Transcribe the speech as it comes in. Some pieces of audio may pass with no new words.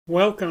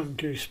Welcome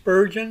to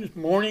Spurgeon's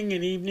Morning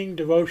and Evening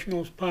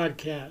Devotionals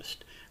Podcast.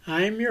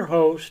 I am your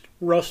host,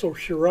 Russell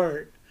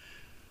Sherrard.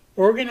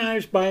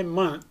 Organized by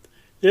month,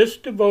 this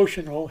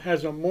devotional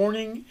has a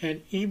morning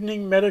and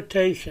evening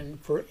meditation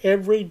for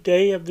every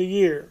day of the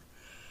year.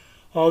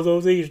 Although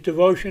these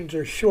devotions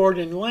are short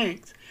in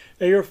length,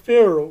 they are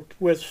filled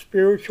with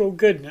spiritual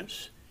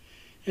goodness.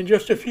 In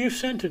just a few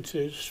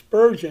sentences,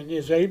 Spurgeon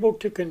is able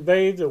to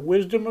convey the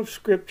wisdom of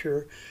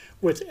Scripture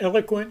with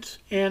eloquence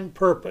and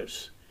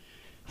purpose.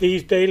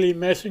 These daily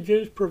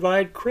messages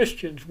provide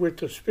Christians with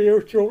the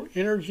spiritual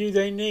energy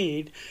they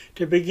need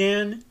to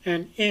begin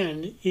and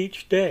end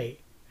each day.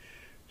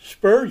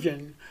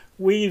 Spurgeon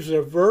weaves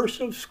a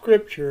verse of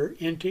Scripture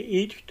into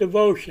each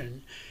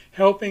devotion,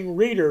 helping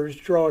readers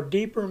draw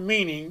deeper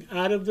meaning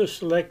out of the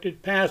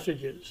selected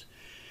passages.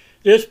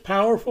 This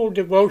powerful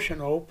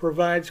devotional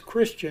provides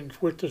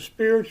Christians with the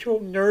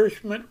spiritual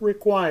nourishment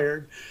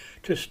required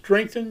to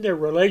strengthen their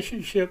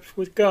relationships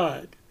with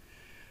God.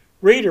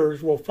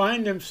 Readers will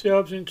find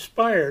themselves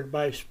inspired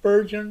by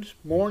Spurgeon's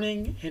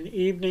morning and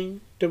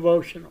evening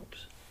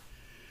devotionals.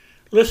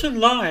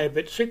 Listen live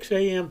at 6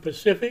 a.m.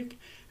 Pacific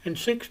and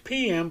 6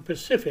 p.m.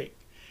 Pacific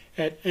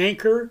at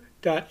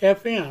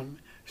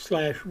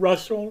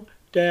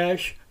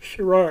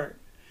anchor.fm/Russell-Sherrard.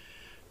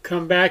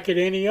 Come back at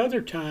any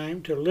other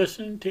time to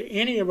listen to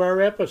any of our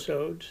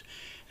episodes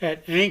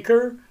at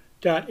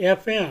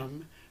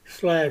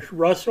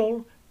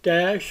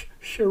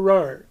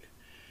anchor.fm/Russell-Sherrard.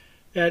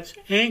 That's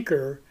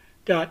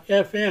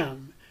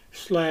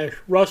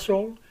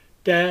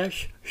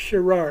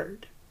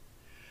anchor.fm/Russell-Sherrard.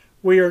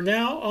 We are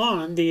now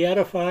on the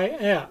Edify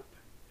app.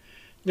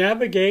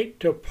 Navigate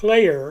to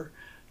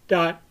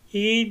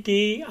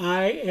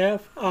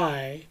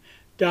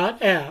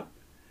player.edifi.app,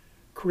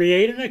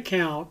 create an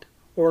account,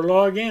 or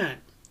log in.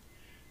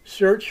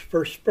 Search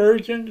for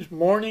Spurgeon's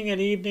Morning and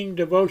Evening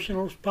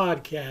Devotionals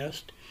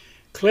Podcast,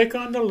 click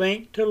on the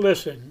link to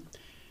listen,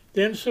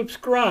 then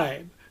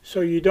subscribe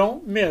so you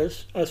don't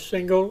miss a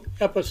single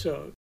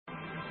episode.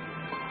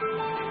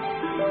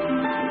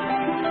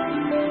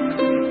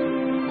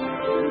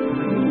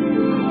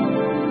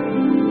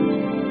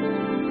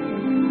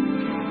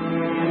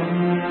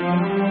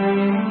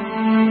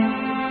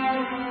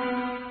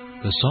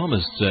 The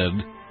psalmist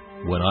said,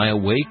 "When I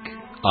awake,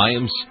 I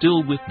am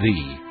still with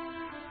Thee."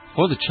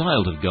 For the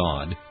child of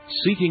God,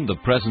 seeking the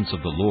presence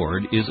of the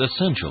Lord is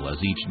essential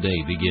as each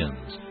day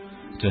begins.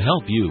 To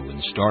help you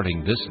in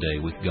starting this day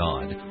with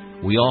God,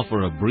 we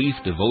offer a brief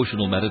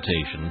devotional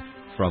meditation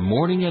from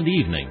morning and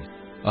evening,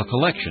 a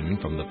collection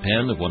from the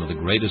pen of one of the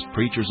greatest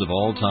preachers of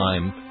all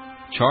time,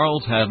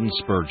 Charles Haddon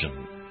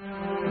Spurgeon.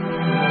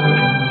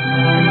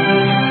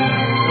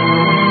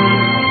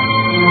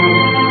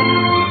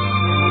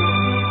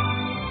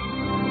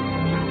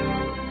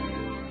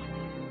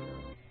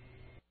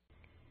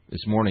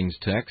 This morning's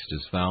text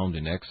is found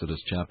in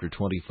Exodus chapter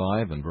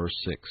 25 and verse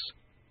 6.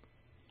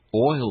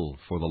 Oil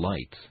for the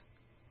light.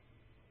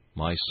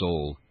 My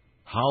soul,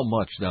 how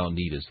much thou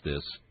needest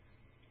this,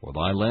 for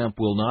thy lamp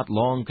will not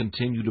long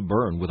continue to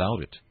burn without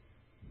it.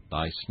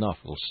 Thy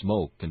snuff will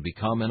smoke and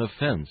become an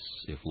offense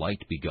if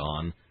light be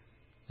gone,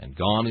 and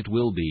gone it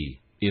will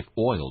be if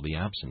oil be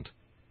absent.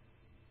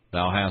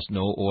 Thou hast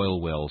no oil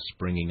well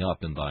springing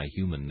up in thy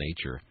human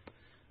nature,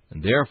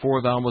 and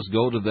therefore thou must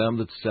go to them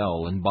that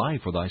sell and buy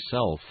for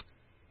thyself.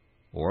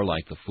 Or,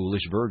 like the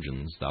foolish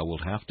virgins, thou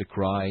wilt have to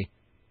cry,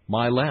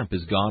 My lamp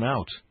is gone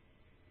out.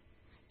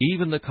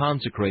 Even the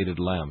consecrated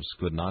lamps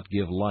could not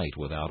give light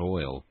without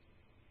oil.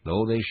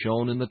 Though they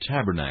shone in the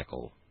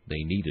tabernacle,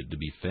 they needed to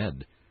be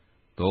fed.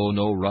 Though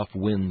no rough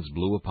winds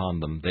blew upon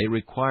them, they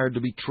required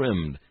to be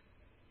trimmed.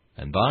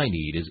 And thy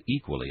need is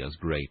equally as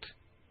great.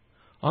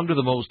 Under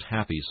the most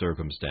happy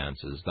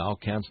circumstances, thou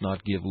canst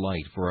not give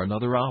light for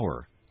another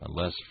hour,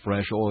 unless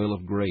fresh oil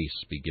of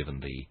grace be given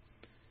thee.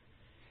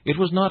 It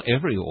was not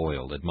every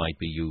oil that might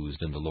be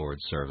used in the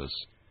Lord's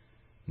service.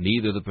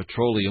 Neither the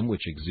petroleum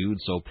which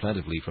exudes so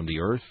plentifully from the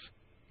earth,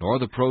 nor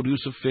the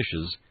produce of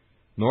fishes,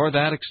 nor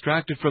that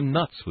extracted from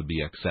nuts would be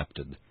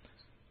accepted.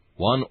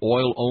 One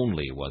oil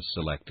only was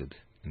selected,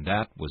 and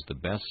that was the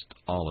best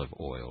olive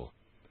oil.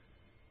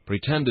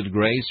 Pretended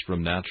grace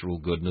from natural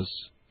goodness,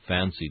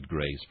 fancied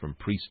grace from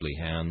priestly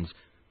hands,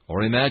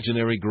 or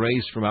imaginary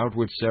grace from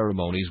outward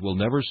ceremonies will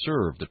never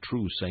serve the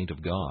true saint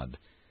of God.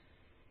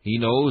 He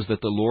knows that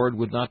the Lord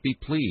would not be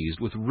pleased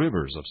with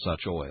rivers of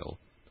such oil.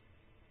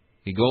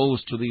 He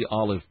goes to the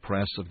olive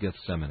press of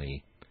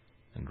Gethsemane,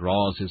 and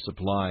draws his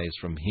supplies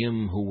from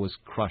him who was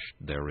crushed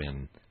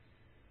therein.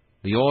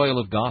 The oil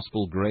of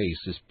gospel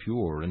grace is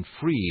pure and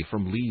free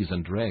from lees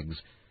and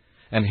dregs,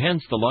 and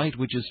hence the light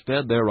which is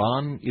fed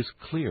thereon is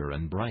clear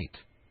and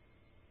bright.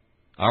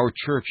 Our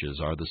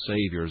churches are the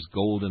Saviour's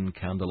golden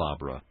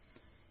candelabra,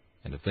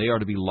 and if they are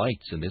to be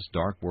lights in this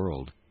dark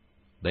world,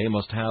 they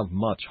must have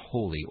much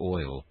holy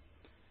oil.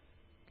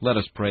 Let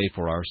us pray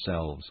for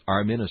ourselves,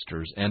 our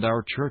ministers, and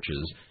our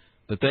churches,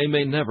 that they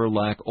may never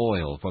lack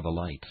oil for the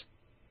light.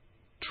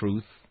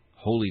 Truth,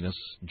 holiness,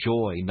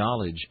 joy,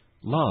 knowledge,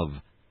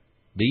 love,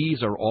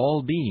 these are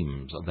all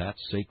beams of that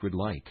sacred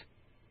light.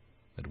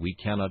 that we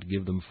cannot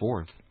give them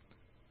forth,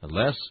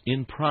 unless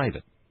in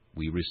private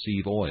we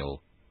receive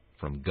oil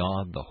from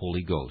God the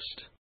Holy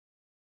Ghost.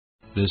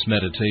 This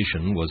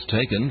meditation was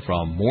taken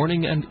from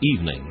Morning and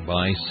Evening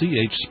by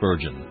C.H.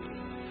 Spurgeon.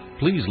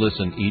 Please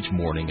listen each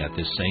morning at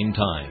this same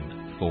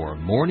time for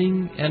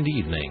Morning and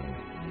Evening.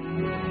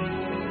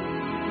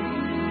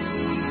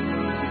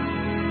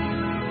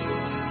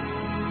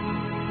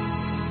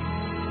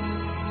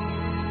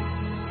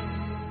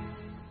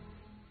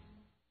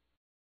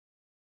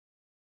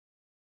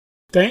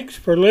 Thanks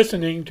for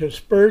listening to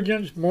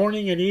Spurgeon's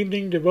Morning and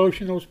Evening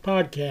Devotionals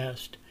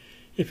podcast.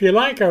 If you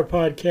like our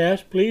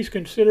podcast, please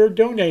consider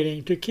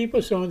donating to keep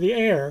us on the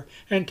air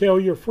and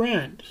tell your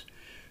friends.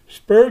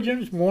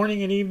 Spurgeon's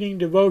Morning and Evening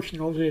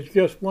Devotionals is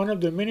just one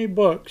of the many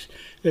books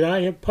that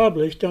I have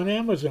published on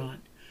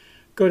Amazon.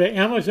 Go to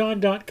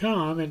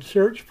Amazon.com and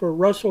search for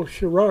Russell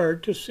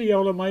Sherrard to see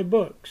all of my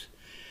books.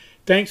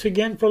 Thanks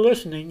again for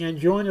listening, and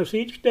join us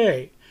each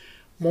day,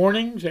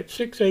 mornings at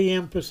 6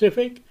 a.m.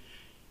 Pacific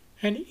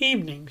and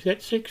evenings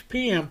at 6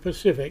 p.m.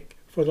 Pacific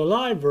for the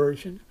live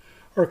version,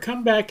 or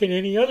come back at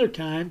any other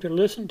time to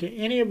listen to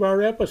any of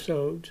our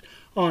episodes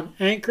on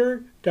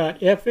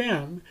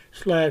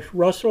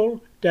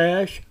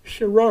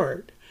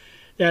anchor.fm/Russell-Sherrard.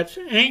 That's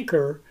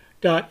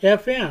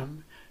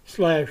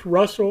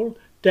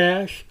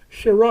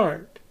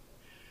anchor.fm/Russell-Sherrard.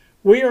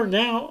 We are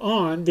now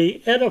on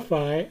the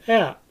Edify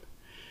app.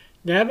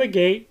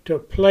 Navigate to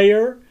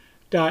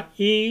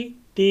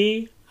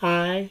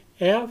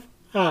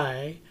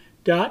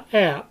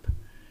player.edifi.app.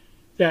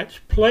 That's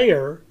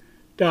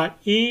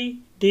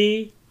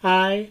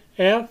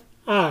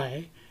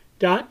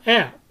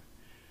player.edifi.app.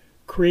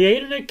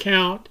 Create an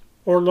account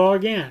or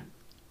log in.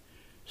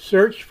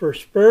 Search for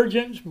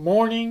Spurgeon's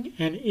Morning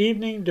and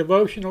Evening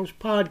Devotionals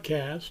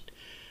podcast.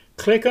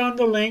 Click on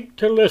the link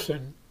to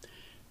listen,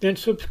 then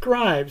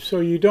subscribe so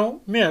you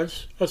don't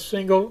miss a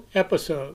single episode.